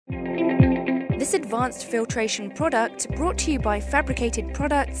This advanced filtration product, brought to you by Fabricated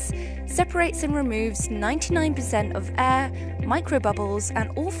Products, separates and removes 99% of air, microbubbles and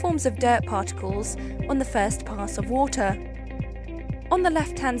all forms of dirt particles on the first pass of water. On the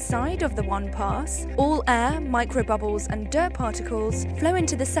left-hand side of the one pass, all air, microbubbles and dirt particles flow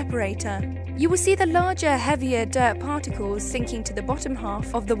into the separator. You will see the larger, heavier dirt particles sinking to the bottom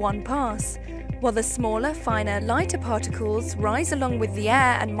half of the one pass, while the smaller, finer, lighter particles rise along with the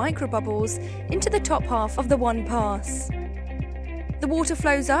air and microbubbles into the top half of the one pass. The water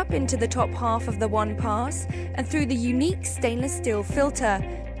flows up into the top half of the one pass and through the unique stainless steel filter,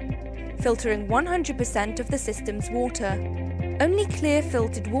 filtering 100% of the system's water. Only clear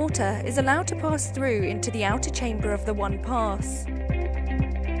filtered water is allowed to pass through into the outer chamber of the one pass.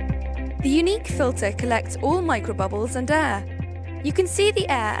 The unique filter collects all microbubbles and air. You can see the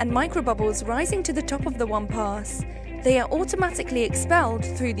air and microbubbles rising to the top of the one pass. They are automatically expelled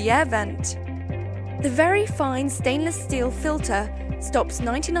through the air vent. The very fine stainless steel filter stops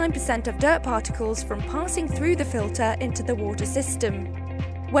 99% of dirt particles from passing through the filter into the water system.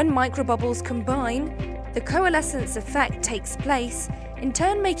 When microbubbles combine, the coalescence effect takes place, in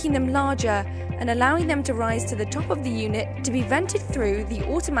turn making them larger and allowing them to rise to the top of the unit to be vented through the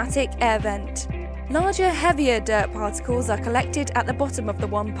automatic air vent. Larger, heavier dirt particles are collected at the bottom of the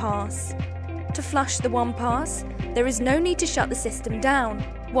one pass. To flush the one pass, there is no need to shut the system down.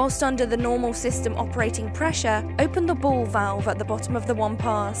 Whilst under the normal system operating pressure, open the ball valve at the bottom of the one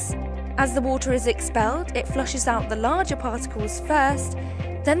pass. As the water is expelled, it flushes out the larger particles first,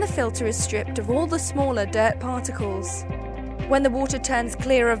 then the filter is stripped of all the smaller dirt particles. When the water turns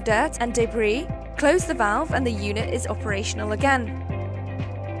clear of dirt and debris, close the valve and the unit is operational again.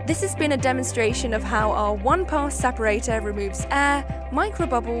 This has been a demonstration of how our one-pass separator removes air,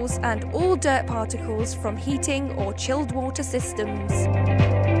 microbubbles and all dirt particles from heating or chilled water systems.